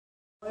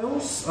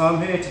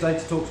I'm here today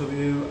to talk to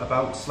you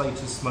about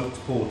Slater's smoked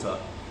porter.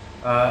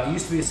 It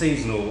used to be a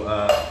seasonal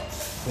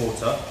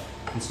porter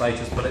from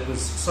Slater's, but it was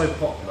so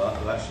popular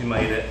they've actually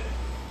made it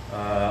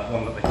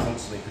one that they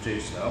constantly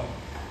produce now.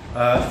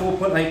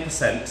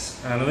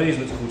 4.8%, and the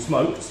reason it's called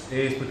smoked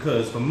is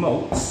because the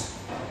malts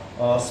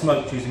are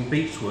smoked using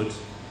beechwood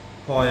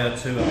prior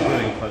to a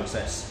brewing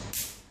process.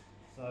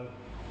 So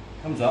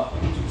it comes up,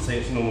 as you can see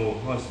it's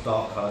normal, nice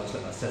dark colour, just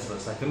let that set for a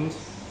second.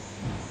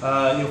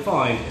 You'll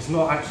find it's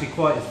not actually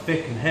quite as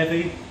thick and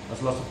heavy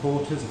as lots of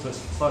porters, and so it's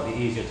slightly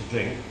easier to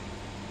drink.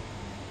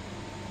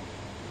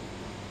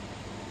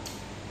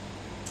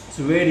 It's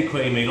really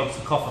creamy, lots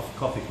of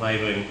coffee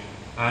flavouring,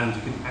 and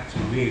you can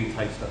actually really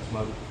taste that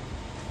smoke.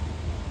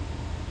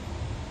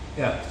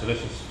 Yeah, it's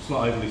delicious. It's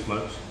not overly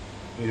smoked.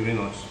 Really, really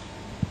nice.